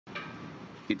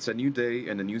It's a new day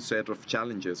and a new set of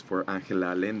challenges for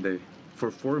Ángela Allende. For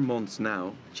 4 months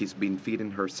now, she's been feeding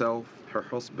herself, her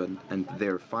husband, and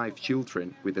their 5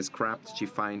 children with the scraps she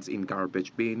finds in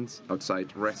garbage bins,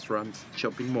 outside restaurants,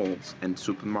 shopping malls, and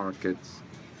supermarkets.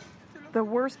 The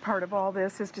worst part of all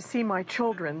this is to see my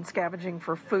children scavenging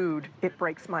for food. It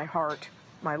breaks my heart.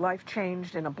 My life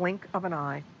changed in a blink of an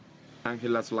eye.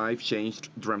 Ángela's life changed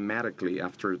dramatically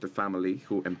after the family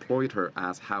who employed her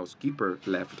as housekeeper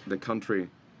left the country.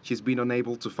 She's been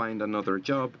unable to find another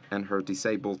job, and her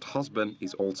disabled husband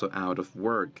is also out of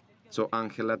work. So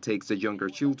Ángela takes the younger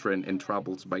children and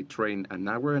travels by train an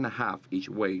hour and a half each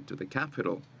way to the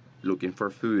capital, looking for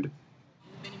food.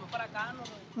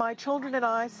 My children and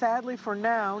I, sadly for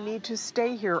now, need to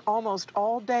stay here almost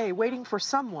all day waiting for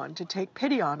someone to take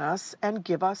pity on us and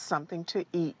give us something to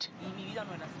eat.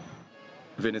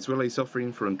 Venezuela is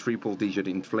suffering from triple-digit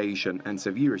inflation and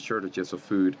severe shortages of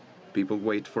food. People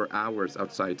wait for hours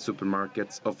outside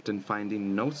supermarkets, often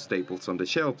finding no staples on the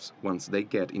shelves once they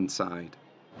get inside.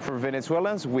 For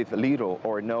Venezuelans with little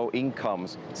or no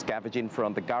incomes, scavenging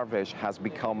from the garbage has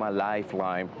become a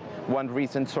lifeline. One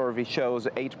recent survey shows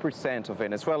 8% of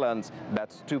Venezuelans,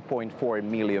 that's 2.4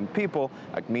 million people,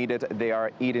 admitted they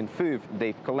are eating food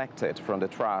they've collected from the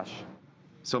trash.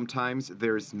 Sometimes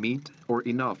there's meat or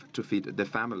enough to feed the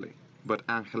family. But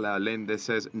Ángela Allende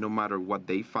says no matter what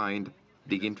they find,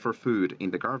 digging for food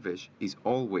in the garbage is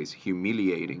always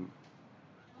humiliating.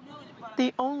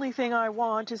 The only thing I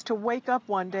want is to wake up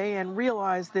one day and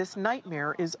realize this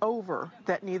nightmare is over,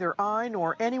 that neither I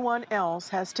nor anyone else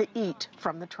has to eat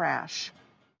from the trash.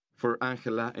 For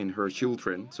Ángela and her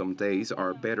children, some days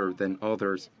are better than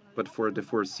others, but for the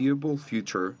foreseeable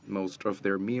future, most of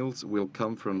their meals will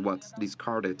come from what's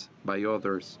discarded by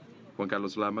others. Juan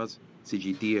Carlos Lamas,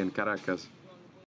 CGTN, Caracas.